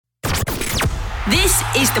This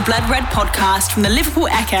is the Blood Red podcast from the Liverpool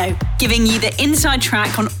Echo, giving you the inside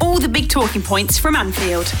track on all the big talking points from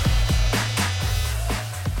Anfield.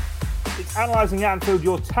 It's Analysing Anfield,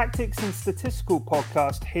 your tactics and statistical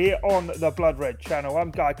podcast here on the Blood Red channel. I'm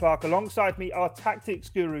Guy Clark. Alongside me, our tactics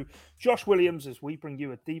guru, Josh Williams, as we bring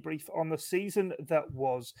you a debrief on the season that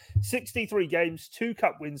was 63 games, 2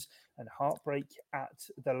 cup wins, and heartbreak at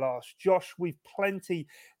the last. Josh, we've plenty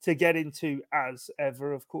to get into as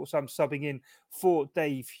ever. Of course, I'm subbing in for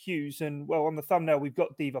Dave Hughes. And, well, on the thumbnail, we've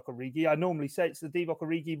got Divock Origi. I normally say it's the Divock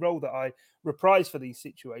Origi role that I reprise for these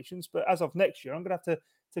situations. But as of next year, I'm going to have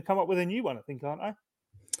to come up with a new one, I think, aren't I?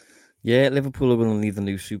 Yeah, Liverpool are going to need a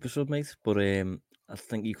new super sub, mate. But I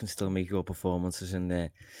think you can still make your performances in the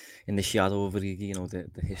shadow of Origi, you know, the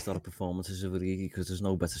historic performances of Origi, because there's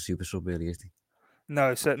no better super sub, really, is there?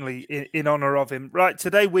 No, certainly in honour of him. Right,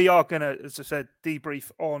 today we are going to, as I said, debrief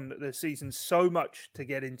on the season. So much to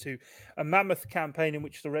get into. A mammoth campaign in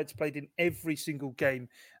which the Reds played in every single game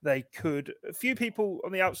they could. A few people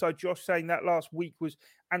on the outside, Josh, saying that last week was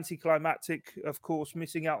anticlimactic, of course,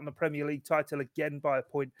 missing out on the Premier League title again by a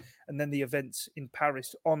point, and then the events in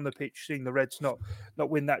Paris on the pitch, seeing the Reds not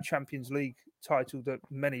win that Champions League title that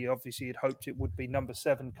many obviously had hoped it would be, number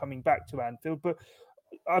 7 coming back to Anfield. But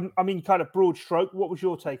I mean, kind of broad stroke, what was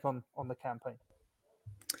your take on the campaign?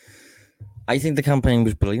 I think the campaign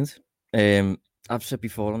was brilliant. I've said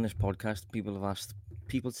before on this podcast,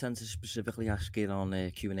 people tend to specifically ask it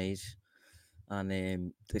on Q&As.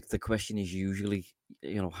 And the question is usually,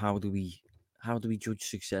 you know, how do we judge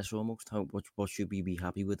success almost? What should we be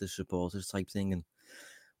happy with as supporters type thing? And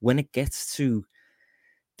when it gets to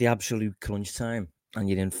the absolute crunch time and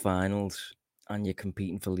you're in finals and you're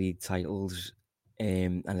competing for league titles,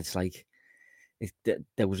 and it's like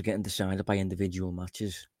that was getting decided by individual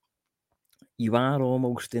matches, you are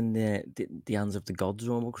almost in the hands of the gods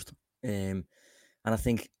almost. And I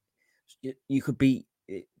think you could be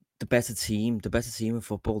the better team. The better team in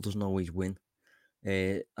football doesn't always win.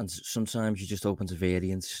 And sometimes you're just open to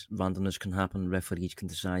variance. Randomness can happen. Referees can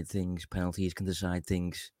decide things. Penalties can decide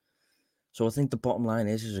things. So I think the bottom line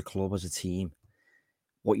is, as a club, as a team,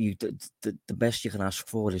 what the best you can ask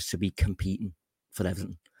for is to be competing for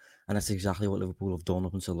everything. And that's exactly what Liverpool have done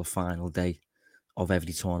up until the final day of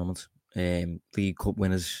every tournament. League Cup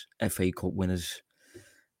winners, FA Cup winners,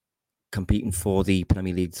 competing for the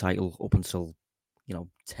Premier League title up until,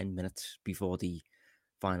 10 minutes before the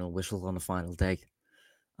final whistle on the final day.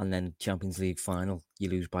 And then Champions League final, you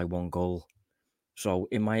lose by 1 goal. So,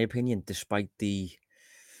 in my opinion, despite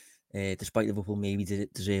Liverpool maybe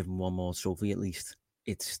deserving one more trophy at least,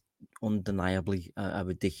 it's undeniably a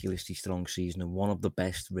ridiculously strong season and one of the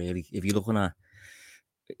best, really. If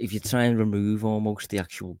you try and remove almost the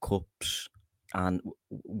actual cups and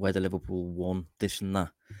whether Liverpool won this and that,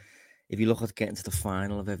 if you look at getting to the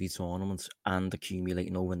final of every tournament and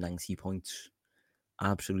accumulating over 90 points,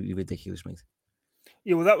 absolutely ridiculous, mate.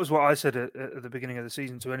 Yeah, well, that was what I said at the beginning of the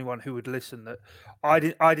season to anyone who would listen, that I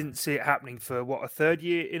didn't see it happening for a third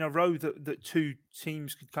year in a row that 2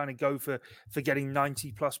 teams could kind of go for getting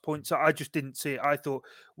 90 plus points. I just didn't see it. I thought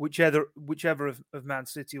whichever of Man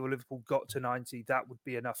City or Liverpool got to 90, that would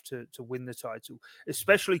be enough to win the title,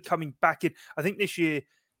 especially coming back in. I think this year,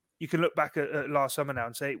 you can look back at last summer now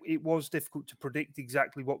and say it was difficult to predict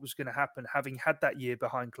exactly what was going to happen, having had that year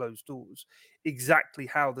behind closed doors, exactly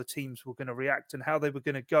how the teams were going to react and how they were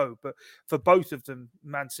going to go. But for both of them,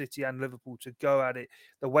 Man City and Liverpool, to go at it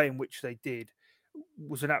the way in which they did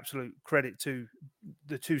was an absolute credit to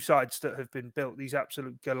the 2 sides that have been built, these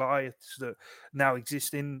absolute Goliaths that now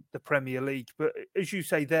exist in the Premier League. But as you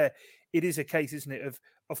say there, it is a case, isn't it, of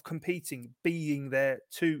competing, being there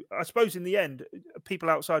too. I suppose in the end, people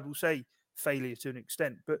outside will say failure to an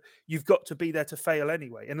extent, but you've got to be there to fail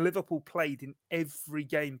anyway. And Liverpool played in every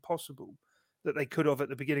game possible that they could have at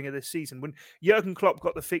the beginning of this season. When Jurgen Klopp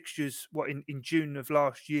got the fixtures, in June of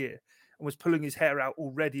last year, and was pulling his hair out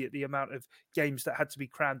already at the amount of games that had to be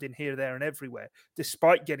crammed in here, there and everywhere,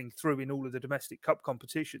 despite getting through in all of the domestic cup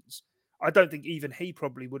competitions, I don't think even he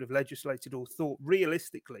probably would have legislated or thought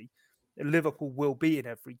realistically Liverpool will be in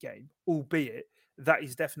every game, albeit that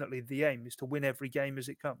is definitely the aim, is to win every game as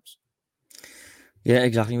it comes. Yeah,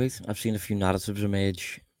 exactly, mate. I've seen a few narratives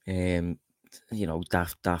emerge,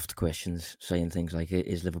 daft questions saying things like,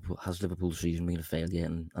 has Liverpool's season been a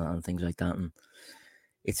failure and things like that. And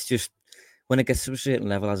it's just, when it gets to a certain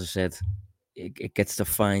level, as I said, it gets to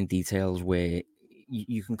fine details where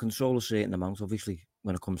you can control a certain amount, obviously,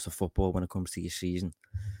 when it comes to football, when it comes to your season.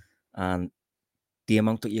 And the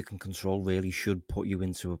amount that you can control really should put you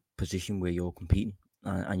into a position where you're competing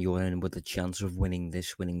and you're in with the chance of winning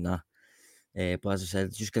this, winning that. But as I said,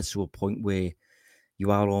 it just gets to a point where you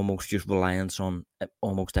are almost just reliant on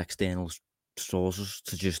almost external sources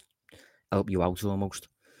to just help you out almost.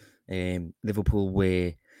 Liverpool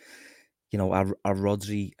were, our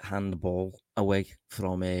Rodri hand the ball away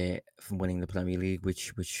from winning the Premier League,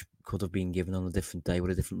 which could have been given on a different day with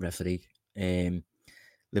a different referee.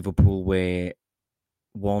 Liverpool were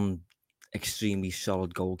one extremely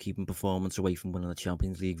solid goalkeeping performance away from winning the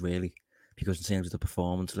Champions League, really, because in terms of the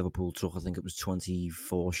performance, Liverpool took, I think it was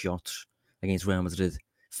 24 shots against Real Madrid,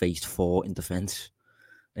 faced 4 in defence,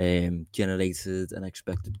 generated and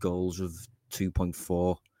expected goals of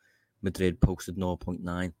 2.4. Madrid posted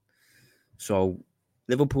 0.9. So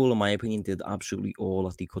Liverpool, in my opinion, did absolutely all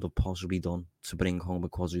that they could have possibly done to bring home a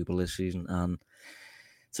quadruple this season. And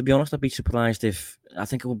to be honest, I'd be surprised if, I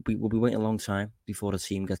think we'll be waiting a long time before the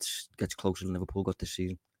team gets closer than Liverpool got this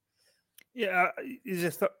season. Yeah,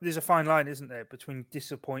 there's a fine line, isn't there, between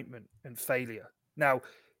disappointment and failure. Now,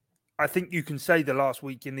 I think you can say the last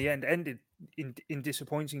week in the end ended in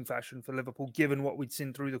disappointing fashion for Liverpool, given what we'd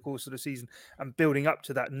seen through the course of the season and building up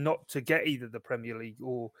to that, not to get either the Premier League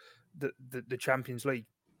or the Champions League.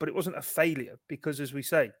 But it wasn't a failure because, as we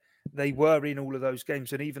say, they were in all of those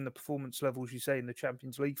games, and even the performance levels you say in the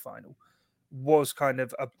Champions League final was kind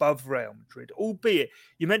of above Real Madrid, albeit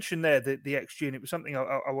you mentioned there the XG, and it was something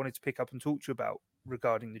I wanted to pick up and talk to you about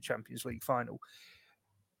regarding the Champions League final.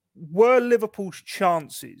 Were Liverpool's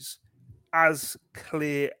chances as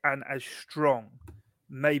clear and as strong,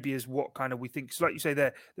 maybe, as what kind of we think? So like you say,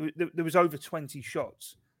 there was over 20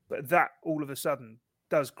 shots, but that all of a sudden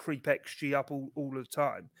does creep XG up all the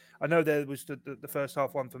time. I know there was the first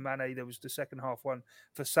half one for Mane, there was the second half one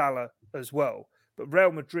for Salah as well. But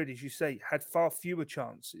Real Madrid, as you say, had far fewer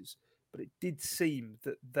chances, but it did seem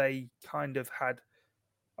that they kind of had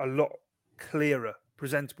a lot clearer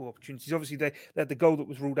presentable opportunities. Obviously, they had the goal that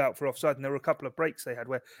was ruled out for offside, and there were a couple of breaks they had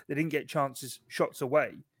where they didn't get chances, shots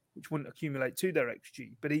away, which wouldn't accumulate to their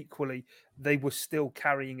XG. But equally, they were still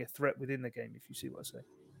carrying a threat within the game, if you see what I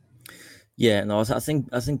say. Yeah, no, I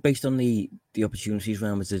think based on the opportunities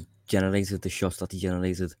Real Madrid generated, the shots that they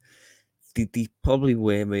generated, they probably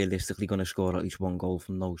were realistically going to score at least one goal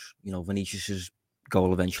from those. Vinicius's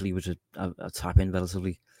goal eventually was a tap in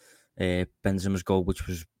relatively. Benzema's goal, which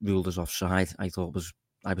was ruled as offside, I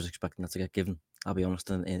was expecting that to get given. I'll be honest,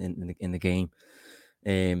 in the game.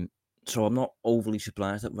 So I'm not overly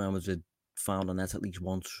surprised that Real Madrid found a net at least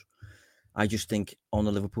once. I just think on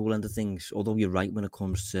the Liverpool end of things, although you're right when it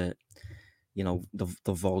comes to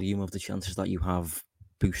the volume of the chances that you have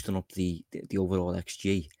boosting up the overall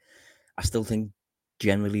XG, I still think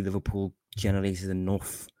generally Liverpool generated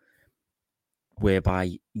enough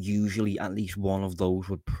whereby usually at least one of those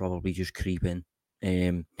would probably just creep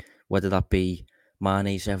in. Whether that be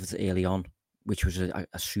Mane's effort early on, which was a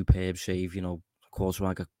superb save,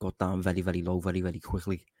 Courtois got down very, very low, very, very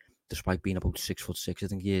quickly, despite being about 6'6", I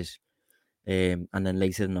think he is. And then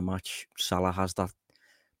later in the match, Salah has that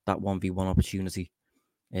 1v1 opportunity.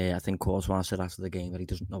 I think Courtois said after the game that he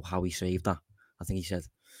doesn't know how he saved that. I think he said.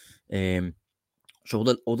 So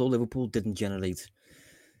although Liverpool didn't generate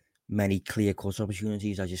many clear-cut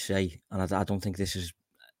opportunities, as you say, and I don't think this is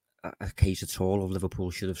a case at all of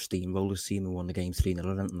Liverpool should have steamrolled his team and won the game 3-0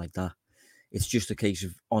 or anything like that. It's just a case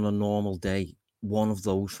of, on a normal day, one of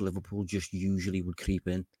those for Liverpool just usually would creep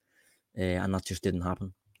in, and that just didn't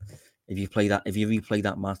happen. If you replay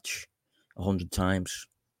that match 100 times,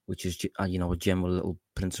 which is a general little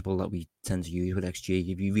principle that we tend to use with XG,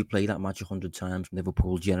 if you replay that match 100 times,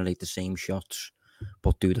 Liverpool generate the same shots,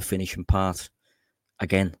 but do the finishing part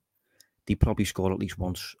again, they probably score at least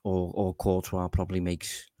once, or Courtois probably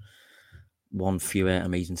makes one fewer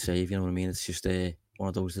amazing save. You know what I mean? It's just one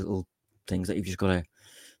of those little things that you've just got to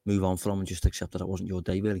move on from and just accept that it wasn't your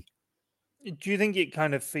day, really. Do you think it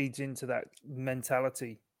kind of feeds into that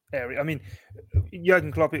mentality area? I mean,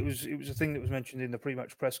 Jurgen Klopp, it was a thing that was mentioned in the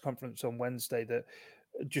pre-match press conference on Wednesday that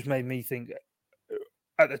just made me think,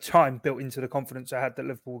 at the time, built into the confidence I had that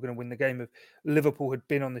Liverpool were going to win the game. Of Liverpool had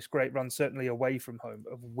been on this great run, certainly away from home,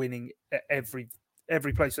 of winning every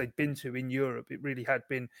place they'd been to in Europe. It really had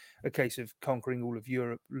been a case of conquering all of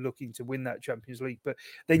Europe, looking to win that Champions League. But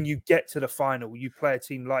then you get to the final, you play a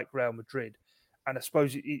team like Real Madrid, and I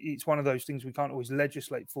suppose it's one of those things we can't always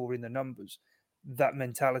legislate for in the numbers, that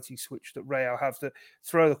mentality switch that Real have, that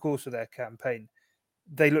throughout the course of their campaign,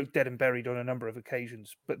 they looked dead and buried on a number of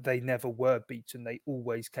occasions, but they never were beaten. They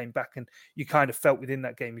always came back. And you kind of felt within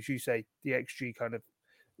that game, as you say, the XG kind of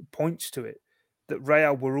points to it, that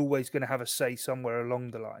Real were always going to have a say somewhere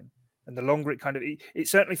along the line. And the longer it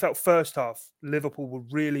certainly felt first half, Liverpool were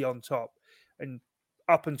really on top. And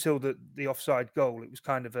up until the offside goal, it was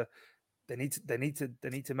kind of they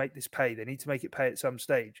need to make this pay. They need to make it pay at some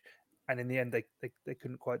stage, and in the end, they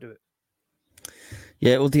couldn't quite do it.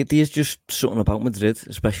 Yeah, well, there's just something about Madrid,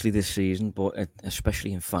 especially this season, but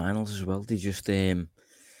especially in finals as well. They just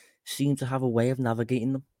seem to have a way of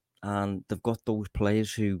navigating them, and they've got those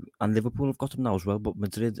players who, and Liverpool have got them now as well, but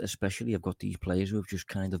Madrid especially have got these players who have just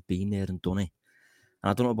kind of been there and done it.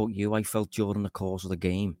 And I don't know about you, I felt during the course of the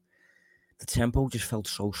game, the tempo just felt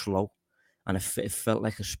so slow, and it felt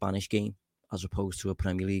like a Spanish game as opposed to a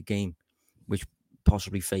Premier League game, which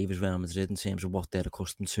possibly favours Real Madrid in terms of what they're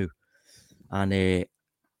accustomed to. And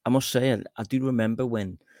I must say, I do remember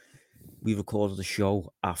when we recorded the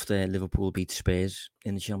show after Liverpool beat Spurs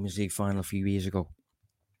in the Champions League final a few years ago.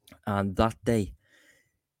 And that day,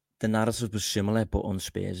 the narrative was similar, but on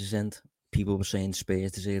Spurs' end. People were saying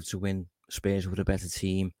Spurs deserved to win, Spurs were a better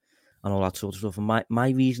team, and all that sort of stuff. And my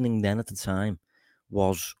reasoning then at the time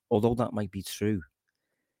was, although that might be true,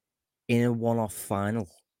 in a one-off final,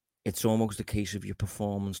 it's almost a case of your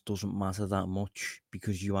performance doesn't matter that much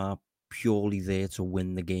because you are purely there to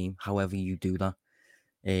win the game, however you do that.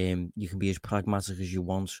 You can be as pragmatic as you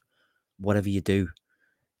want. Whatever you do,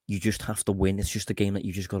 you just have to win. It's just a game that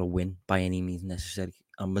you just got to win by any means necessary.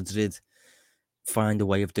 And Madrid find a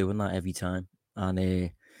way of doing that every time.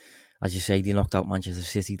 And as you say, they knocked out Manchester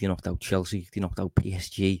City, they knocked out Chelsea, they knocked out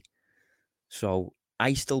PSG. So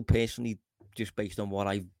I still personally, just based on what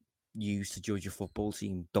I've used to judge a football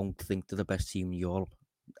team, don't think they're the best team in Europe.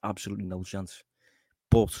 Absolutely no chance.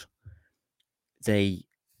 But they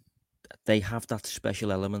have that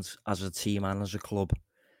special element as a team and as a club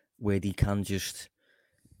where they can just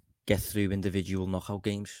get through individual knockout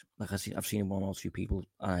games. Like I've seen one or two people,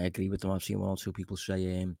 I agree with them, I've seen one or two people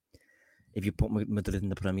say, if you put Madrid in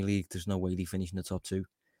the Premier League, there's no way they finish in the top two.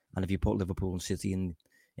 And if you put Liverpool and City in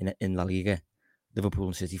La Liga, Liverpool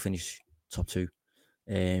and City finish top two.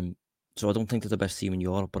 So I don't think they're the best team in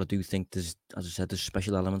Europe, but I do think there's, as I said, there's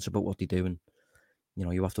special elements about what they do, and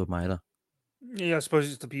you have to admire that. Yeah, I suppose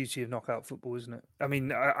it's the beauty of knockout football, isn't it? I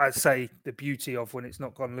mean, I say the beauty of when it's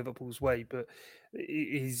not gone Liverpool's way, but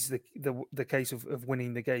it is the case of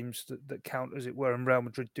winning the games that count, as it were. And Real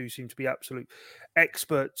Madrid do seem to be absolute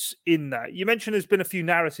experts in that. You mentioned there's been a few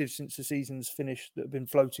narratives since the season's finished that have been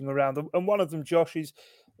floating around, and one of them, Josh, is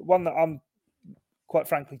one that I'm quite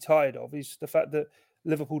frankly tired of, is the fact that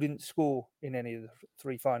Liverpool didn't score in any of the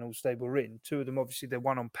three finals they were in. Two of them, obviously, they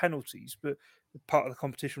won on penalties, but part of the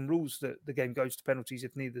competition rules that the game goes to penalties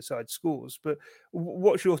if neither side scores. But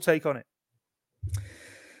what's your take on it?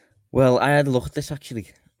 Well, I had a look at this actually.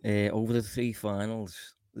 Over the three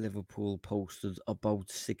finals, Liverpool posted about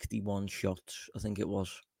 61 shots, I think it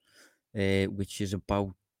was, which is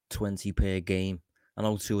about 20 per game. I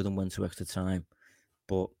know two of them went to extra time,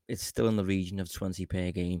 but it's still in the region of 20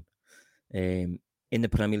 per game. In the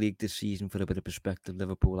Premier League this season, for a bit of perspective,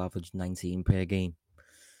 Liverpool averaged 19 per game.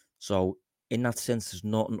 So in that sense, there's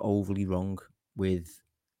nothing overly wrong with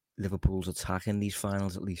Liverpool's attack in these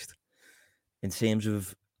finals, at least. In terms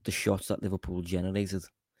of the shots that Liverpool generated,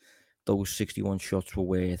 those 61 shots were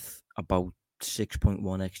worth about 6.1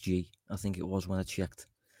 XG, I think it was when I checked.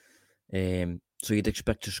 So you'd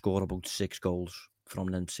expect to score about 6 goals from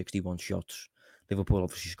them 61 shots. Liverpool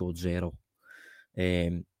obviously scored 0.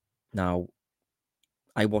 Now,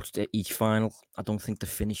 I watched each final. I don't think the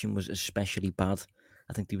finishing was especially bad.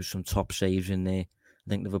 I think there was some top saves in there. I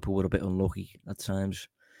think Liverpool were a bit unlucky at times.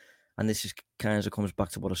 And this is kind of comes back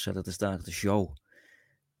to what I said at the start of the show.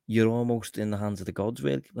 You're almost in the hands of the gods,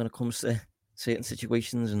 really, when it comes to certain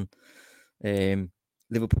situations. And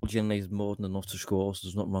Liverpool generated more than enough to score, so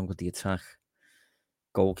there's nothing wrong with the attack.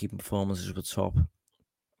 Goalkeeping performances were top.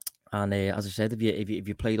 And as I said, if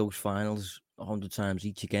you play those finals 100 times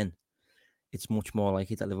each again, it's much more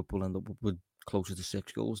likely that Liverpool end up with closer to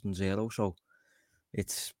 6 goals than 0. So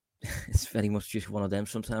it's very much just one of them.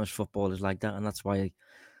 Sometimes football is like that, and that's why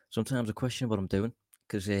sometimes I question what I'm doing,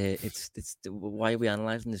 because it's why are we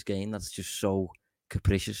analysing this game that's just so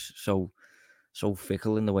capricious, so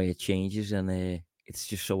fickle in the way it changes, and it's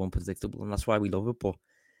just so unpredictable, and that's why we love it. But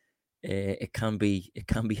it can be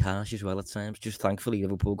harsh as well at times. Just thankfully,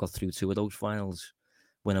 Liverpool got through 2 of those finals,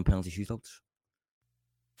 winning penalty shootouts.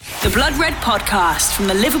 The Blood Red Podcast from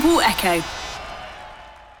the Liverpool Echo.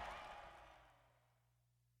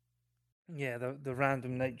 Yeah, the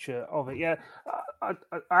random nature of it. Yeah, I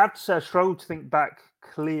have to say I struggled to think back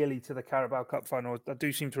clearly to the Carabao Cup final. I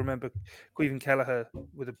do seem to remember Queven Kelleher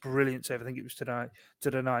with a brilliant save. I think it was to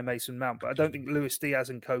deny Mason Mount, but I don't think Luis Diaz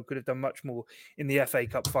and co could have done much more in the FA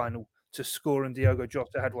Cup final to score, and Diogo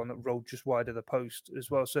Jota had one that rolled just wide of the post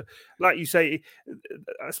as well. So, like you say,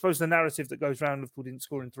 I suppose the narrative that goes around Liverpool didn't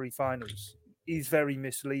score in 3 finals is very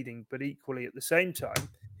misleading. But equally, at the same time,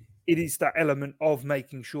 it is that element of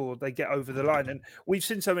making sure they get over the line. And we've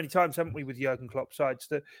seen so many times, haven't we, with Jurgen Klopp sides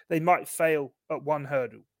that they might fail at one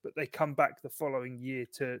hurdle, but they come back the following year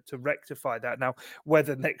to rectify that. Now,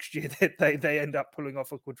 whether next year they end up pulling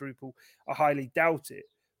off a quadruple, I highly doubt it.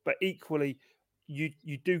 But equally,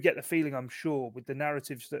 you do get the feeling, I'm sure, with the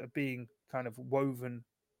narratives that are being kind of woven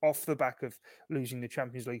off the back of losing the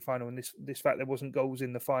Champions League final and this fact there wasn't goals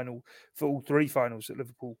in the final for all three finals that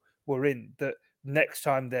Liverpool were in, that next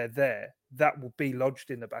time they're there, that will be lodged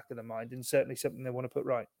in the back of the mind and certainly something they want to put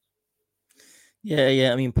right.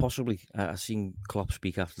 Yeah. I mean, possibly. I seen Klopp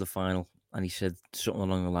speak after the final, and he said something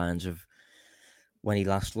along the lines of when he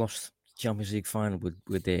last lost Champions League final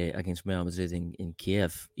with against Real Madrid in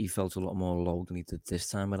Kiev, he felt a lot more low than he did this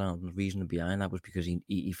time around. And the reason behind that was because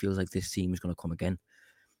he feels like this team is going to come again.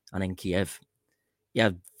 And in Kiev, he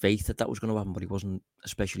had faith that was going to happen, but he wasn't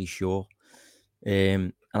especially sure.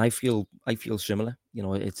 And I feel similar. You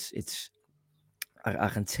know, I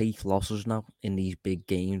can take losses now in these big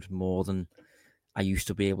games more than I used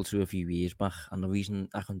to be able to a few years back. And the reason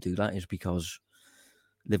I can do that is because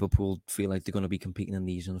Liverpool feel like they're going to be competing in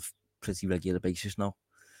these on a pretty regular basis now.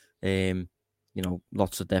 You know,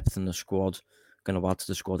 lots of depth in the squad, going to add to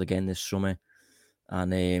the squad again this summer,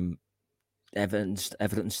 and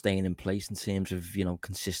everything's staying in place in terms of, you know,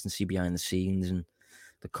 consistency behind the scenes and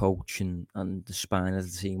the coach and the spine of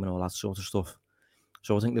the team and all that sort of stuff.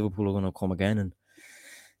 So I think Liverpool are going to come again, and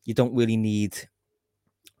you don't really need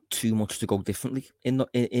too much to go differently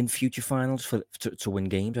in future finals to win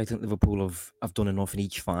games. I think Liverpool have done enough in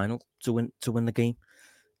each final to win the game.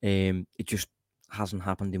 It just hasn't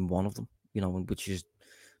happened in one of them, you know, which is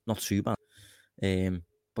not too bad.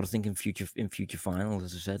 But I think in future finals,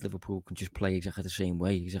 as I said, Liverpool can just play exactly the same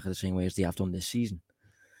way as they have done this season,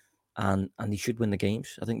 and they should win the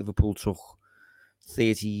games. I think Liverpool took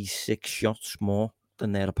 36 shots more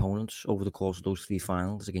than their opponents over the course of those three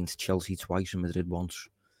finals, against Chelsea twice and Madrid once.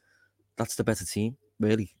 That's the better team,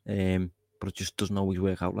 really. But it just doesn't always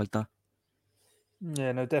work out like that.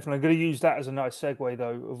 Yeah, no, definitely. I'm going to use that as a nice segue,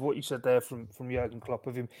 though, of what you said there from Jurgen Klopp,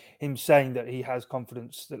 of him saying that he has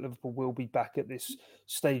confidence that Liverpool will be back at this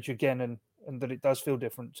stage again, and that it does feel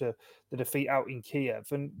different to the defeat out in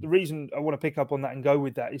Kiev. And the reason I want to pick up on that and go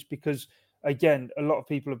with that is because, again, a lot of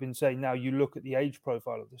people have been saying now you look at the age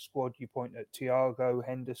profile of the squad, you point at Thiago,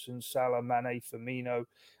 Henderson, Salah, Mane, Firmino,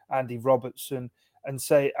 Andy Robertson, and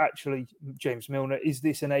say, actually, James Milner, is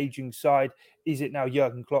this an aging side? Is it now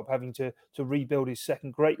Jurgen Klopp having to rebuild his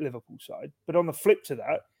second great Liverpool side? But on the flip to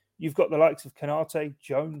that, you've got the likes of Konate,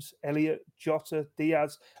 Jones, Elliott, Jota,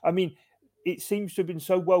 Diaz. I mean, it seems to have been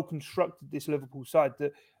so well constructed, this Liverpool side,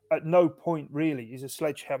 that at no point really is a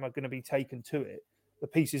sledgehammer going to be taken to it. The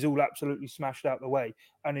piece is all absolutely smashed out the way,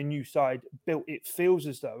 and a new side built. It feels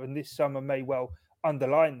as though, and this summer may well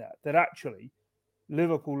underline that actually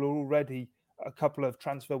Liverpool are already a couple of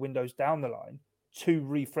transfer windows down the line to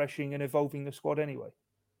refreshing and evolving the squad anyway.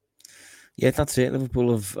 Yeah, that's it.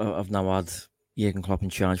 Liverpool have now had Jurgen Klopp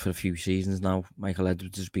in charge for a few seasons now. Michael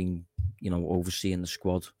Edwards has been, you know, overseeing the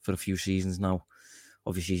squad for a few seasons now.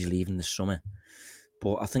 Obviously, he's leaving this summer.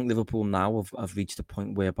 But I think Liverpool now have reached a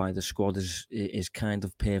point whereby the squad is kind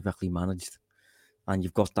of perfectly managed. And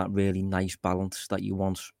you've got that really nice balance that you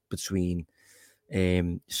want between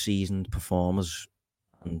seasoned performers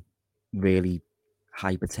and really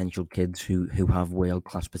high potential kids who have world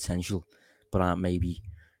class potential but aren't maybe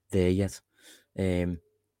there yet.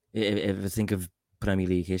 If I think of Premier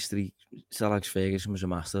League history, Sir Alex Ferguson was a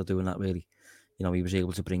master of doing that, really. You know, he was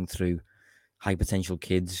able to bring through high potential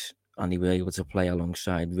kids, and he was able to play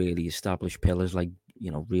alongside really established pillars like,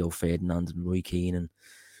 you know, Rio Ferdinand and Roy Keane,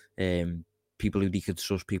 and people who he could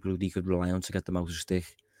trust, people who he could rely on to get them out of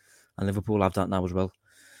stick. And Liverpool have that now as well.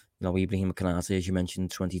 You know, Ibrahim Konate, as you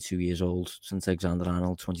mentioned, 22 years old. Trent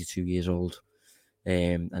Alexander-Arnold, 22 years old.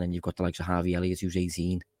 And then you've got the likes of Harvey Elliott, who's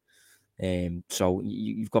 18. So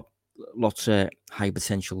you've got lots of high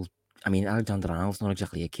potential. I mean, Alexander-Arnold's not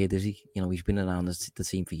exactly a kid, is he? You know, he's been around the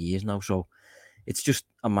team for years now. So it's just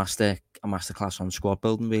a masterclass on squad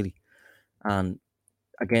building, really. And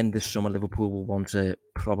again, this summer, Liverpool will want to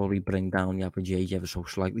probably bring down the average age ever so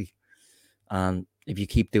slightly. And if you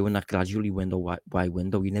keep doing that gradually, window by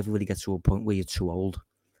window, you never really get to a point where you're too old.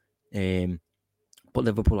 But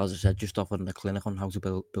Liverpool, as I said, just offered a clinic on how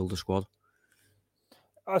to build a squad.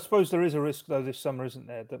 I suppose there is a risk, though, this summer, isn't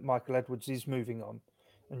there, that Michael Edwards is moving on,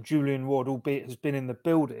 and Julian Ward, albeit has been in the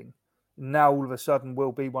building, now all of a sudden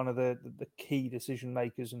will be one of the key decision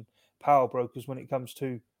makers and power brokers when it comes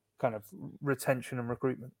to kind of retention and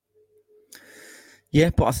recruitment.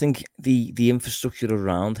 Yeah, but I think the infrastructure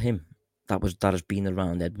around him, that has been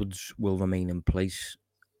around Edwards will remain in place.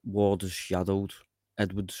 Ward has shadowed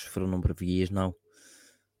Edwards for a number of years now.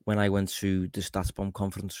 When I went to the StatsBomb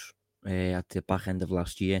conference at the back end of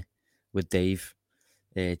last year with Dave,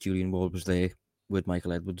 Julian Ward was there with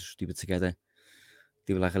Michael Edwards. They were together.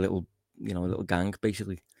 They were like a little gang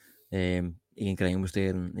basically. Ian Graham was there,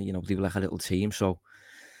 and they were like a little team. So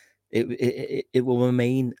it will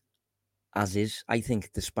remain as is. I think,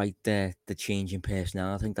 despite the change in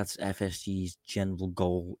personnel, I think that's FSG's general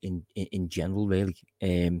goal in general, really.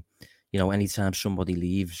 Anytime somebody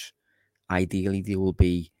leaves, ideally there will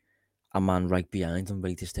be a man right behind them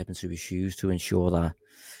ready to step into his shoes to ensure that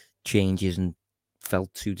change isn't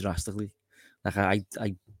felt too drastically. Like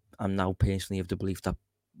I'm now personally of the belief that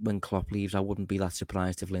when Klopp leaves, I wouldn't be that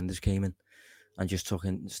surprised if Linders came in and just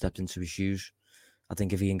stepped into his shoes. I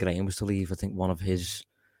think if Ian Graham was to leave, I think one of his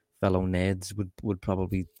fellow nerds would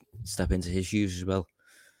probably step into his shoes as well.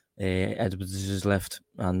 Edwards has left,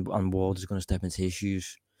 and Ward is going to step into his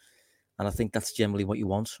shoes. And I think that's generally what you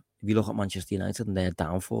want. If you look at Manchester United and their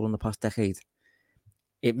downfall in the past decade,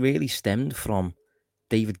 it really stemmed from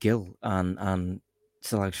David Gill and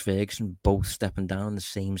Sir Alex Ferguson both stepping down the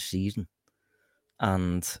same season,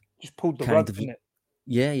 and just pulled the rug, didn't it?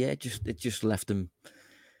 Yeah. It just left them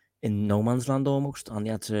in no man's land almost, and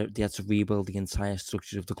they had to rebuild the entire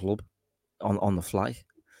structure of the club on the fly.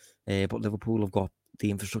 But Liverpool have got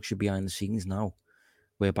the infrastructure behind the scenes now,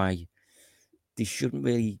 whereby they shouldn't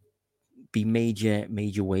really be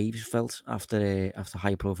major waves felt after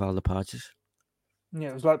high profile departures. Yeah,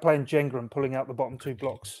 it was like playing Jenga and pulling out the bottom two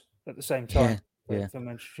blocks at the same time. Yeah. For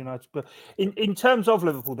Manchester United. But in terms of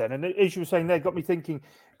Liverpool then, and as you were saying there, got me thinking,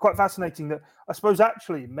 quite fascinating that I suppose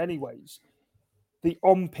actually in many ways, the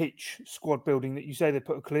on-pitch squad building that you say they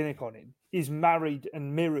put a clinic on in is married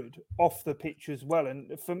and mirrored off the pitch as well.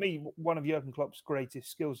 And for me, one of Jurgen Klopp's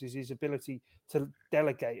greatest skills is his ability to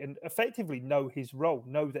delegate and effectively know his role,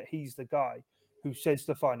 know that he's the guy who says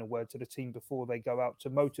the final word to the team before they go out, to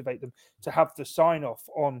motivate them, to have the sign-off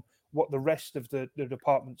on what the rest of the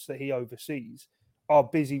departments that he oversees are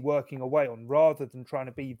busy working away on, rather than trying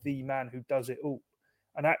to be the man who does it all.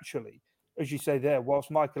 And actually, as you say there, whilst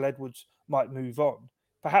Michael Edwards might move on,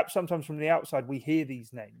 perhaps sometimes from the outside we hear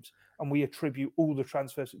these names and we attribute all the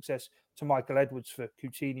transfer success to Michael Edwards, for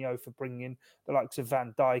Coutinho, for bringing in the likes of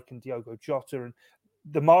Van Dijk and Diogo Jota, and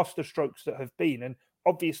the master strokes that have been. And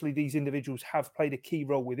obviously these individuals have played a key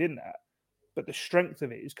role within that, but the strength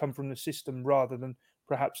of it has come from the system rather than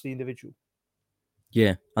perhaps the individual.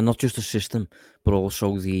 Yeah, and not just the system, but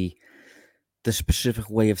also the specific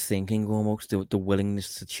way of thinking, almost the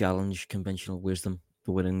willingness to challenge conventional wisdom,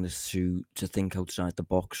 the willingness to think outside the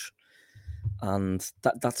box, and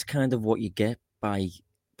that's kind of what you get by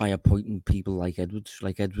appointing people like Edwards.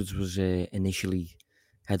 Like Edwards was initially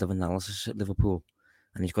head of analysis at Liverpool,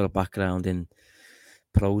 and he's got a background in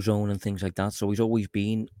Prozone and things like that, so he's always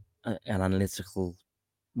been an analytical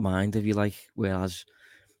mind, if you like, whereas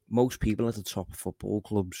most people at the top of football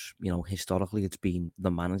clubs, historically it's been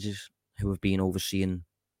the managers who have been overseeing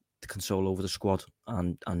the control over the squad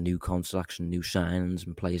and new contracts and new signings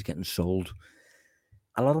and players getting sold.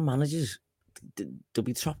 A lot of managers, they'll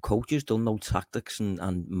be top coaches, they'll know tactics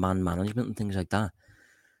and man management and things like that.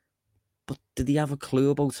 But did they have a clue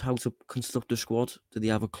about how to construct a squad? Did they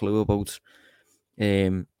have a clue about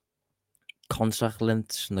contract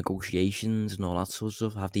lengths, negotiations and all that sort of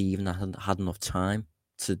stuff? Have they even had enough time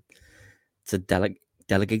to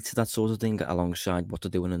delegate to that sort of thing alongside what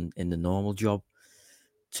they're doing in the normal job?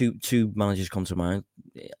 Two managers come to mind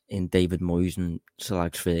in David Moyes and Sir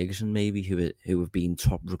Alex Ferguson, maybe, who have been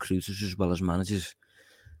top recruiters as well as managers.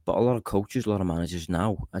 But a lot of coaches, a lot of managers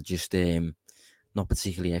now are just not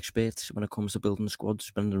particularly experts when it comes to building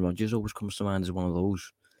squads. Brendan Rodgers always comes to mind as one of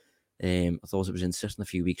those. I thought it was interesting a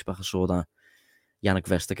few weeks back. I saw that Yannick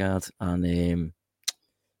Vestergaard and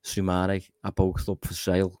Soumare are both up for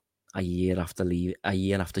sale a year after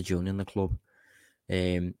joining the club,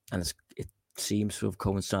 and it seems to have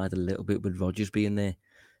coincided a little bit with Rodgers being there a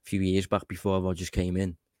few years back before Rodgers came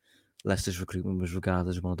in. Leicester's recruitment was regarded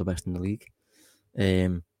as one of the best in the league,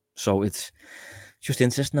 so it's just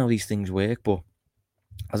interesting how these things work. But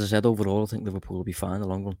as I said, overall, I think Liverpool will be fine in the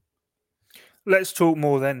long run. Let's talk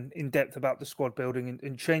more then in depth about the squad building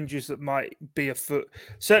and changes that might be afoot.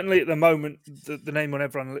 Certainly at the moment, the name on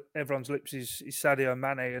everyone's lips is Sadio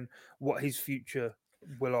Mane and what his future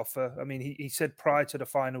will offer. I mean, he said prior to the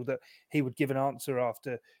final that he would give an answer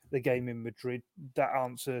after the game in Madrid. That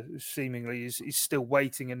answer seemingly is still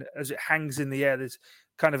waiting. And as it hangs in the air, there's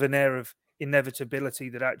kind of an air of inevitability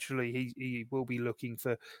that actually he will be looking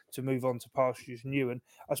to move on to pastures new. And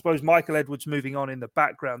I suppose Michael Edwards moving on in the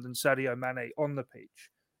background and Sadio Mane on the pitch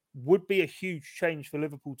would be a huge change for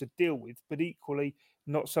Liverpool to deal with, but equally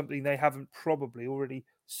not something they haven't probably already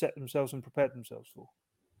set themselves and prepared themselves for.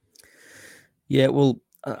 Yeah, well,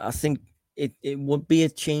 I think it would be a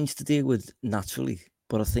change to deal with naturally,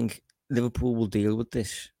 but I think Liverpool will deal with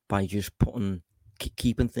this by just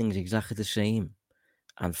keeping things exactly the same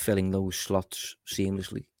and filling those slots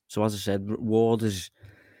seamlessly. So as I said, Ward is,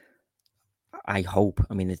 I hope,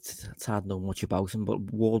 I mean, it's hard to know much about him, but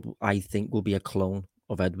Ward, I think, will be a clone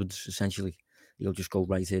of Edwards, essentially. He'll just go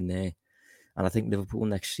right in there. And I think Liverpool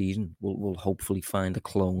next season will hopefully find a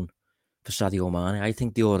clone for Sadio Mane. I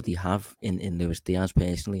think they already have in Luis Diaz,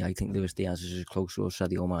 personally. I think Luis Diaz is as close to a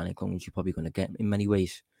Sadio Mane clone as you're probably going to get in many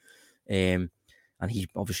ways. And he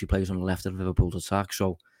obviously plays on the left of Liverpool's attack.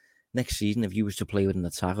 So next season, if you was to play with an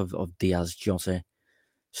attack of Diaz, Jota,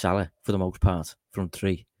 Salah, for the most part, front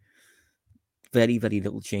three, very, very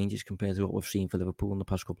little changes compared to what we've seen for Liverpool in the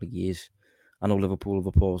past couple of years. I know Liverpool have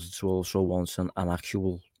reported to also want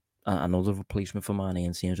another replacement for Mane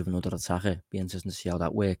in terms of another attacker. Be interesting to see how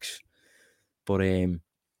that works. But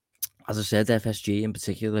as I said, FSG in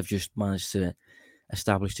particular have just managed to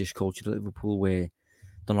establish this culture at Liverpool where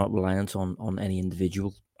they're not reliant on any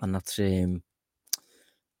individual, and that's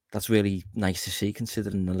really nice to see,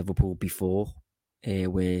 considering the Liverpool before,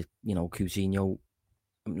 where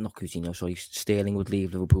Sterling would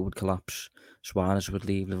leave, Liverpool would collapse. Suarez would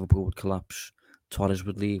leave, Liverpool would collapse. Torres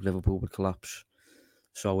would leave, Liverpool would collapse.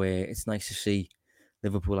 So it's nice to see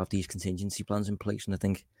Liverpool have these contingency plans in place, and I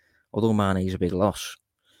think, although Mane is a big loss,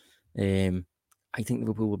 I think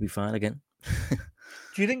Liverpool will be fine again.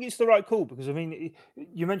 Do you think it's the right call? Because, I mean,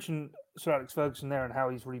 you mentioned Sir Alex Ferguson there and how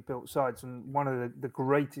he's rebuilt sides, and one of the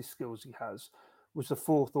greatest skills he has was the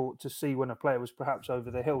forethought to see when a player was perhaps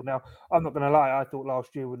over the hill. Now, I'm not going to lie, I thought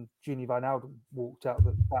last year when Gini Wijnaldum walked out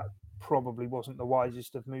that probably wasn't the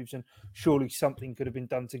wisest of moves, and surely something could have been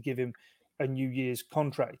done to give him a New Year's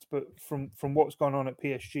contract. But from what's gone on at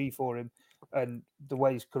PSG for him and the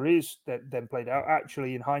way his career's then played out,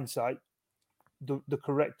 actually, in hindsight, the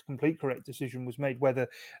complete correct decision was made, whether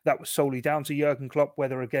that was solely down to Jurgen Klopp,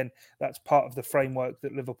 whether, again, that's part of the framework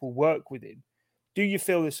that Liverpool work within. Do you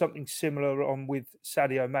feel there's something similar on with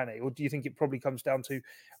Sadio Mane, or do you think it probably comes down to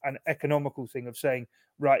an economical thing of saying,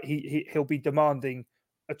 right, he'll be demanding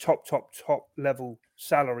a top level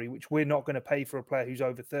salary, which we're not going to pay for a player who's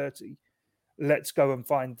over 30. Let's go and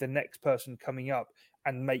find the next person coming up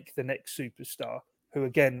and make the next superstar, who,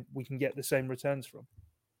 again, we can get the same returns from.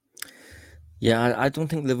 Yeah, I don't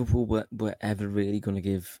think Liverpool were ever really going to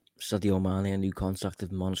give Sadio Mane a new contract,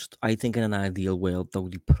 if I'm honest. I think in an ideal world, though,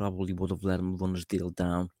 they probably would have let him run his deal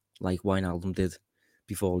down, like Wijnaldum did,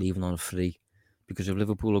 before leaving on a free. Because if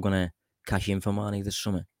Liverpool are going to cash in for Mane this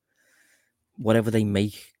summer, whatever they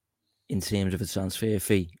make in terms of a transfer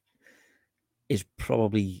fee is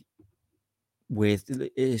probably worth,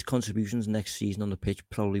 his contributions next season on the pitch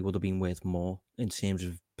probably would have been worth more in terms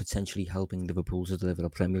of potentially helping Liverpool to deliver a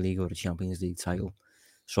Premier League or a Champions League title.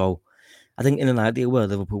 So I think in an ideal world,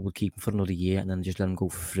 Liverpool would keep him for another year and then just let him go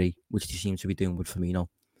for free, which they seem to be doing with Firmino.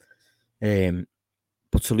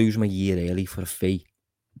 But to lose him a year early for a fee,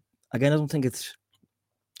 again, I don't think it's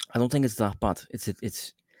that bad.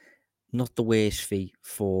 It's not the worst fee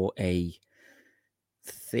for a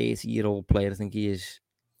 30-year-old player. I think he is,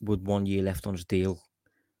 with 1 year left on his deal.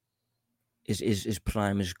 His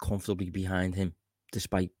prime is comfortably behind him,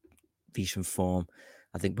 despite decent form.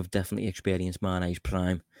 I think we've definitely experienced Mane's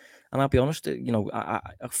prime. And I'll be honest, a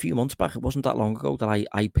few months back, it wasn't that long ago, that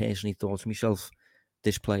I personally thought to myself,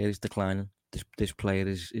 this player is declining. This player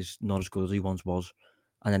is not as good as he once was.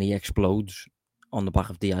 And then he explodes on the back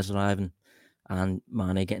of Diaz arriving and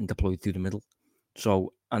Mane getting deployed through the middle.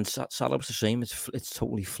 So, and Salah was the same. It's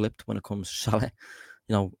totally flipped when it comes to Salah.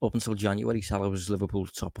 Up until January, Salah was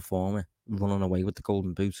Liverpool's top performer, running away with the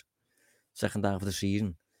Golden Boot. Second half of the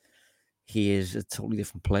season, he is a totally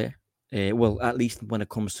different player. Well, at least when it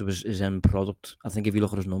comes to his end product. I think if you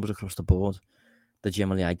look at his numbers across the board, they're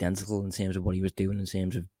generally identical in terms of what he was doing, in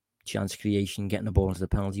terms of chance creation, getting the ball into the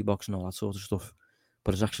penalty box and all that sort of stuff.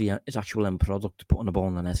 But his actual end product, putting the ball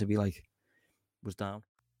in the net, was down.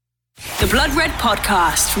 The Blood Red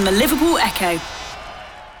Podcast from the Liverpool Echo.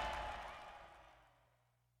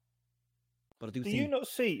 But do you not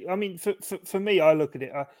see? I mean, for me, I look at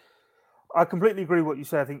it. I completely agree with what you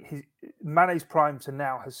say. I think Mane's prime to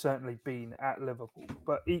now has certainly been at Liverpool.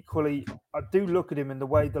 But equally, I do look at him in the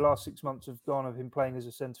way the last 6 months have gone of him playing as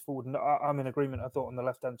a centre forward. And I'm in agreement. I thought on the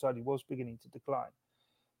left-hand side he was beginning to decline.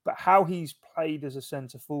 But how he's played as a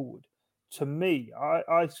centre forward to me,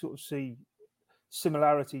 I sort of see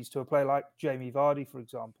similarities to a player like Jamie Vardy, for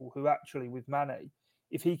example, who actually with Mane,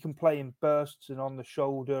 if he can play in bursts and on the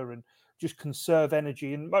shoulder and just conserve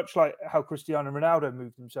energy, and much like how Cristiano Ronaldo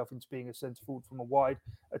moved himself into being a centre forward from a wide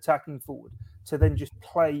attacking forward, to then just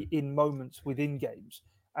play in moments within games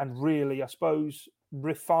and really, I suppose,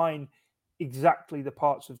 refine exactly the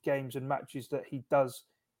parts of games and matches that he does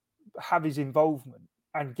have his involvement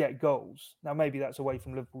and get goals. Now, maybe that's away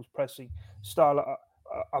from Liverpool's pressing style.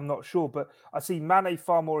 I'm not sure, but I see Mane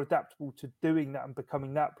far more adaptable to doing that and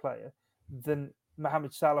becoming that player than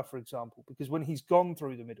Mohamed Salah, for example, because when he's gone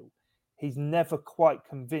through the middle, he's never quite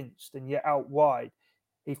convinced, and yet out wide,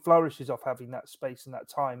 he flourishes off having that space and that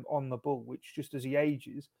time on the ball, which just as he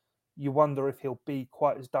ages, you wonder if he'll be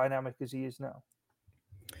quite as dynamic as he is now.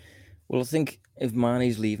 Well, I think if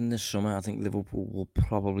Mane's leaving this summer, I think Liverpool will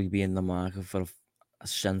probably be in the market for a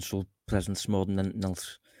central presence more than anything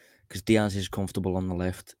else. Because Diaz is comfortable on the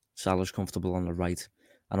left, Salah's comfortable on the right.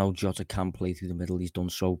 I know Jota can play through the middle, he's done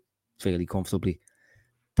so fairly comfortably.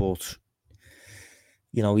 But,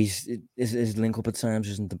 you know, his link-up at times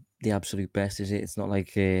isn't the absolute best, is it? It's not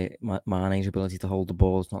like Mane's ability to hold the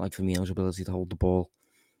ball. It's not like Firmino's ability to hold the ball.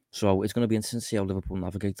 So it's going to be interesting to see how Liverpool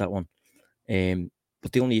navigate that one.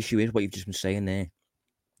 But the only issue is what you've just been saying there.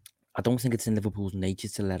 I don't think it's in Liverpool's nature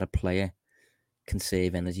to let a player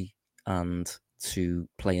conserve energy and to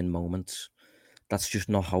play in moments. That's just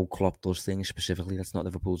not how Klopp does things specifically. That's not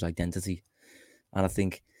Liverpool's identity. And I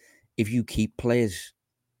think if you keep players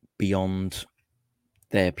beyond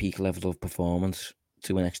their peak level of performance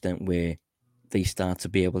to an extent where they start to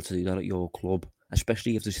be able to do that at your club,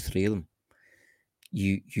 especially if there's three of them,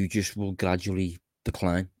 you just will gradually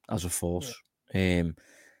decline as a force. Yeah.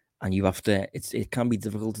 And you have to, it can be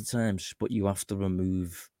difficult at times, but you have to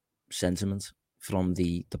remove sentiment from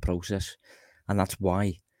the process. And that's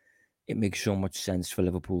why it makes so much sense for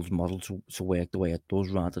Liverpool's model to work the way it does,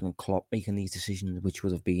 rather than Klopp making these decisions, which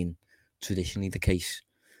would have been traditionally the case,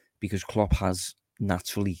 because Klopp has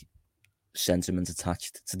naturally sentiment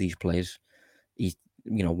attached to these players.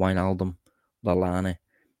 Wijnaldum, Lallana,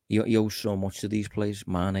 he owes so much to these players,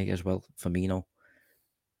 Mane as well, Firmino,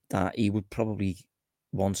 that he would probably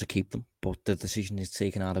want to keep them, but the decision is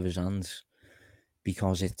taken out of his hands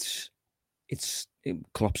because it's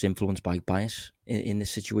Klopp's influenced by bias in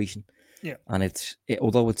this situation. Yeah, and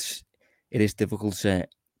although it is difficult to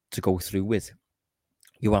go through with,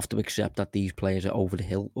 you have to accept that these players are over the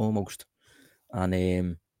hill almost,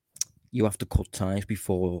 and you have to cut ties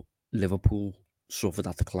before Liverpool suffer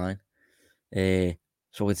that decline.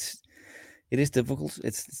 So it is difficult.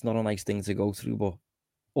 It's not a nice thing to go through, but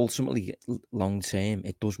ultimately, long term,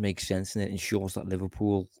 it does make sense, and it ensures that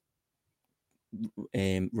Liverpool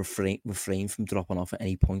refrain from dropping off at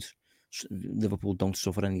any point. Liverpool don't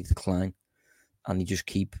suffer any decline, and you just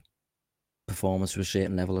keep performance to a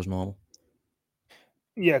certain level as normal.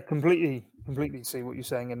 Yeah, completely see what you're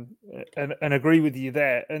saying, and agree with you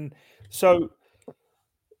there. And so,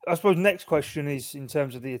 I suppose next question is, in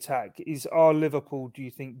terms of the attack, are Liverpool, do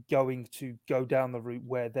you think, going to go down the route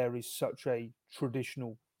where there is such a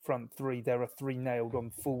traditional front three? There are three nailed on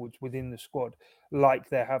forwards within the squad, like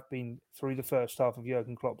there have been through the first half of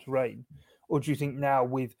Jurgen Klopp's reign? Or do you think now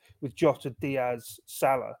with Jota, Diaz,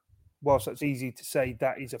 Salah, whilst that's easy to say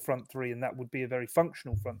that is a front three and that would be a very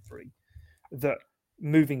functional front three, that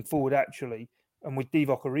moving forward actually, and with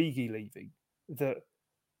Divock Origi leaving, that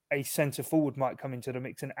a centre forward might come into the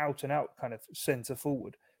mix, an out and out kind of centre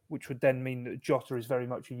forward, which would then mean that Jota is very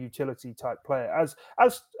much a utility type player. As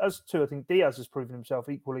to, I think Diaz has proven himself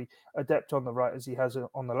equally adept on the right as he has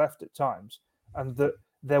on the left at times, and that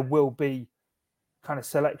there will be kind of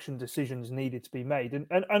selection decisions needed to be made. And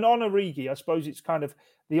on Origi, I suppose it's kind of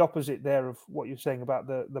the opposite there of what you're saying about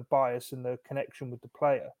the bias and the connection with the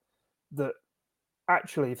player. That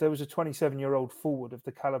actually, if there was a 27-year-old forward of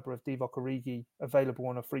the calibre of Divock Origi available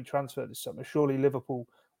on a free transfer this summer, surely Liverpool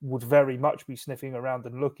would very much be sniffing around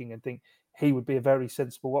and looking and think he would be a very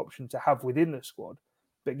sensible option to have within the squad.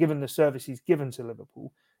 But given the service he's given to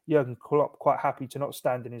Liverpool, Jurgen Klopp quite happy to not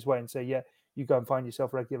stand in his way and say, yeah, you go and find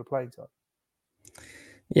yourself regular playing time.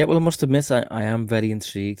 Yeah, well, I must admit, I am very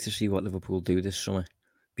intrigued to see what Liverpool do this summer,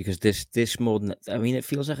 because this more than, I mean, it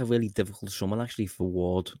feels like a really difficult summer actually for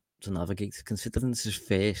Ward to navigate, considering this is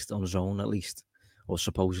first on his own, at least, or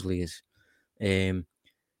supposedly is.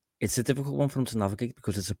 It's a difficult one for him to navigate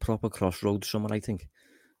because it's a proper crossroads summer, I think.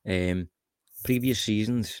 Previous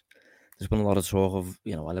seasons, there's been a lot of talk of,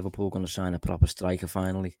 are Liverpool going to sign a proper striker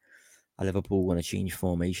finally? Are Liverpool going to change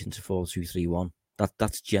formation to 4-2-3-1?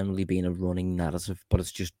 That's generally been a running narrative, but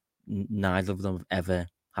it's just neither of them have ever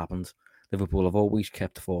happened. Liverpool have always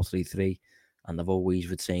kept 4-3-3. and they've always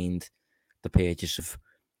retained the purchase of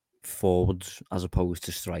forwards as opposed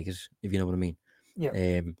to strikers, if you know what I mean.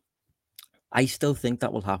 Yeah. I still think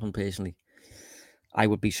that will happen personally. I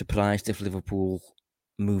would be surprised if Liverpool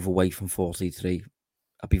move away from 4-3.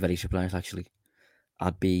 I'd be very surprised, actually.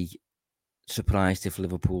 I'd be surprised if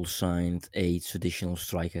Liverpool signed a traditional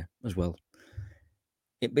striker as well.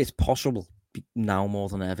 It's possible now more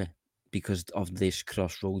than ever because of this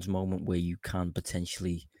crossroads moment where you can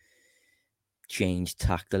potentially change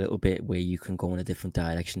tact a little bit, where you can go in a different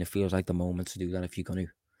direction. It feels like the moment to do that if you're going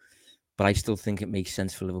to. But I still think it makes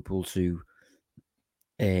sense for Liverpool to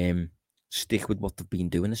stick with what they've been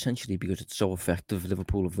doing, essentially, because it's so effective.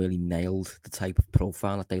 Liverpool have really nailed the type of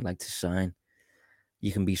profile that they like to sign.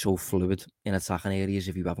 You can be so fluid in attacking areas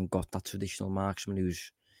if you haven't got that traditional marksman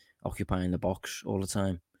who's occupying the box all the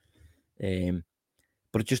time.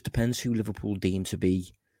 But it just depends who Liverpool deem to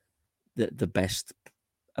be the best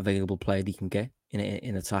available player they can get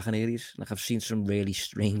in attacking areas. Like, I've seen some really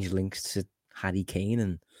strange links to Harry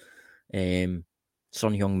Kane and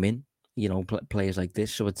Son Heung-min, you know, players like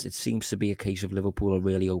this. So it seems to be a case of Liverpool are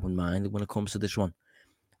really open-minded when it comes to this one.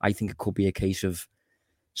 I think it could be a case of,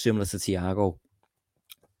 similar to Thiago,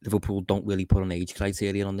 Liverpool don't really put an age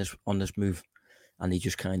criteria on this move, and they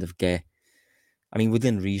just kind of get, I mean,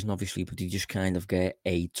 within reason, obviously, but they just kind of get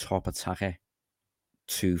a top attacker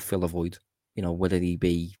to fill a void, you know, whether he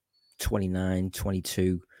be 29,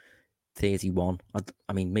 22, 31.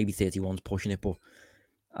 I mean, maybe 31's pushing it, but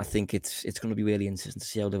I think it's going to be really interesting to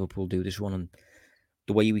see how Liverpool do this one. And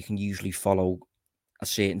the way we can usually follow a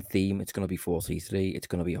certain theme, it's going to be 4-3-3, it's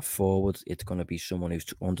going to be a forward, it's going to be someone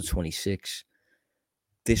who's under 26.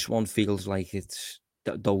 This one feels like it's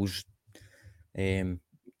those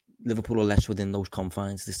Liverpool are less within those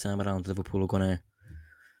confines this time around. Liverpool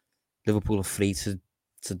are free to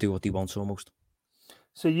do what they want almost.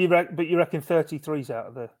 So you reckon 33's out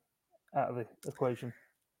of the equation?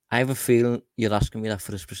 I have a feeling you're asking me that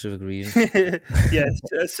for a specific reason. Yeah,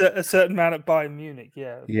 a certain man at Bayern Munich.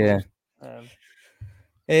 Yeah. Yeah.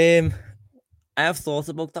 I have thought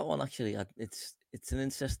about that one actually. It's an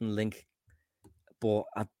interesting link, but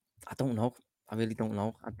I don't know. I really don't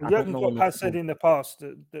know. Jurgen Klopp has said in the past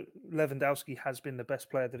that Lewandowski has been the best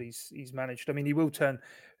player that he's managed. I mean, he will turn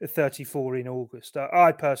 34 in August.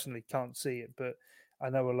 I personally can't see it, but I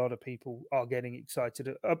know a lot of people are getting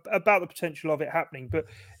excited about the potential of it happening. But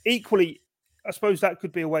equally, I suppose that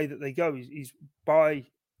could be a way that they go. Is buy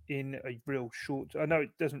in a real short. I know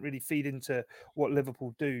it doesn't really feed into what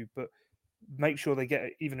Liverpool do, but make sure they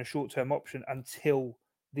get even a short-term option until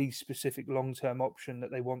the specific long-term option that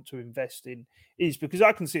they want to invest in is, because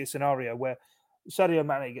I can see a scenario where Sadio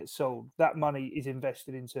Mane gets sold, that money is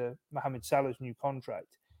invested into Mohamed Salah's new contract,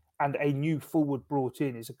 and a new forward brought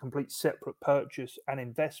in is a complete separate purchase and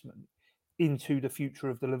investment into the future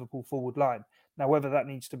of the Liverpool forward line. Now, whether that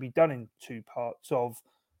needs to be done in two parts of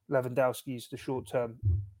Lewandowski is the short-term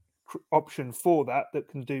option for that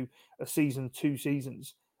can do a season, 2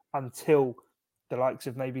 seasons, until the likes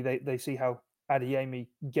of maybe they see how Adeyemi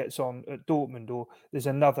gets on at Dortmund, or there's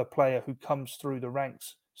another player who comes through the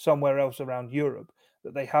ranks somewhere else around Europe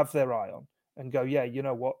that they have their eye on and go, yeah, you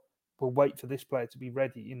know what, we'll wait for this player to be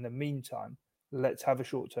ready. In the meantime, let's have a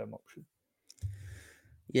short-term option.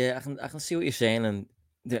 Yeah, I can see what you're saying, and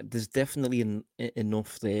there's definitely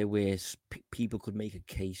enough there where people could make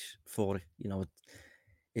a case for it. You know,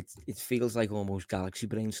 it feels like almost galaxy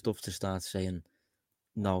brain stuff to start saying,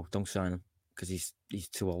 no, don't sign him because he's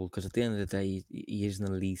too old. Because at the end of the day, he is an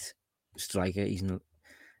elite striker. He's an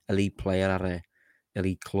elite player at an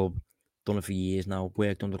elite club. Done it for years now.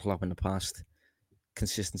 Worked under Klopp in the past.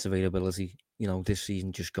 Consistent availability. You know, this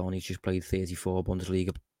season just gone. He's just played 34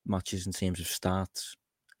 Bundesliga matches in terms of starts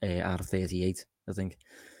out of 38, I think.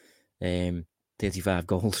 35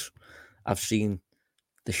 goals. I've seen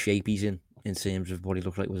the shape he's in terms of what he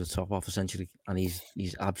looked like was a top off essentially, and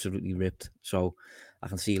he's absolutely ripped. So I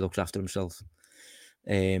can see he looks after himself.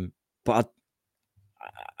 But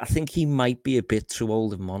I think he might be a bit too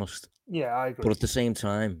old, if I'm honest. Yeah, I agree. But at the same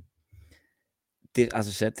time, as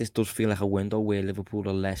I said, this does feel like a window where Liverpool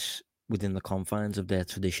are less within the confines of their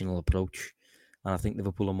traditional approach, and I think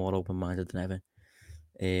Liverpool are more open-minded than ever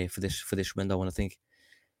for this window. And I think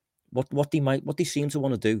what they seem to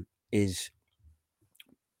want to do is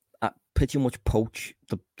pretty much poach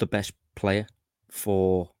the best player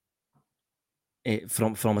for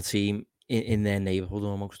from a team in their neighbourhood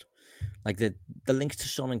almost. Like the links to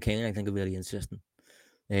Son and Kane, I think, are really interesting.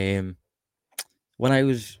 When I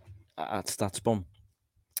was at StatsBomb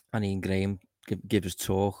and Ian Graham gave his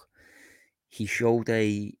talk, he showed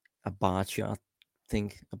a bar chart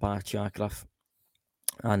graph,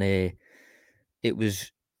 and it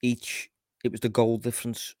was the goal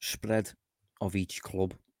difference spread of each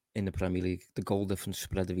club in the Premier League, the goal difference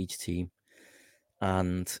spread of each team.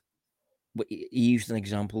 And he used an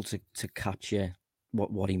example to capture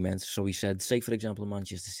what he meant. So he said, say, for example,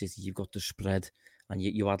 Manchester City, you've got the spread and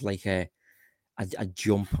you had like a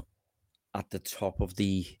jump at the top of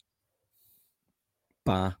the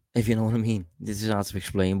bar, if you know what I mean. This is hard to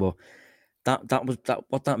explain, but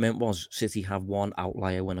what that meant was City have one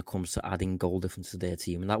outlier when it comes to adding goal difference to their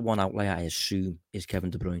team. And that one outlier, I assume, is Kevin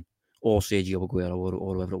De Bruyne or Sergio Aguero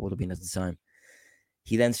or whoever it would have been at the time.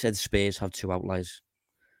 He then said Spurs have two outliers.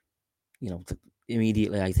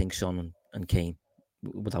 Immediately, I think Son and Kane,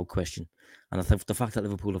 without question. And I think the fact that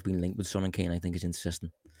Liverpool have been linked with Son and Kane, I think, is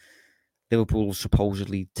interesting. Liverpool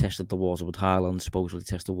supposedly tested the water with Haaland, supposedly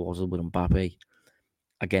tested the water with Mbappe.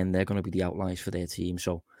 Again, they're going to be the outliers for their team.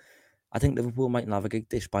 So I think Liverpool might navigate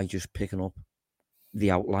this by just picking up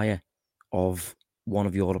the outlier of one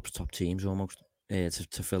of Europe's top teams almost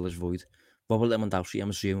to fill this void. Robert Lewandowski, I'm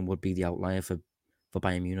assuming, would be the outlier for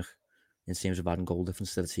Bayern Munich in terms of adding goal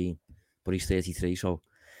difference to the team. But he's 33, so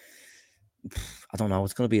I don't know.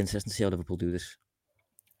 It's going to be interesting to see how Liverpool do this.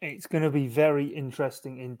 It's going to be very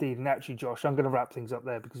interesting indeed. And actually, Josh, I'm going to wrap things up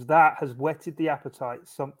there because that has whetted the appetite,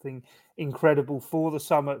 something incredible for the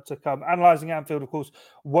summer to come. Analysing Anfield, of course,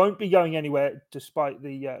 won't be going anywhere despite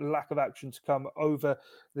the lack of action to come over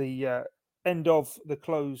the end of the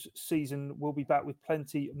close season. We'll be back with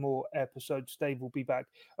plenty more episodes. Dave will be back,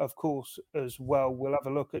 of course, as well. We'll have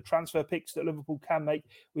a look at transfer picks that Liverpool can make.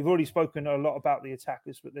 We've already spoken a lot about the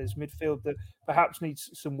attackers, but there's midfield that perhaps needs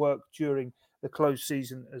some work during the close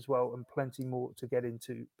season as well, and plenty more to get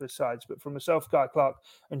into besides. But from myself, Guy Clark,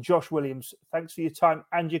 and Josh Williams, thanks for your time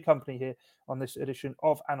and your company here on this edition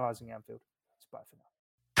of Analysing Anfield. It's bye for now.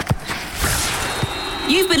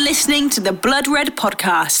 You've been listening to the Blood Red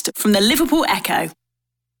podcast from the Liverpool Echo.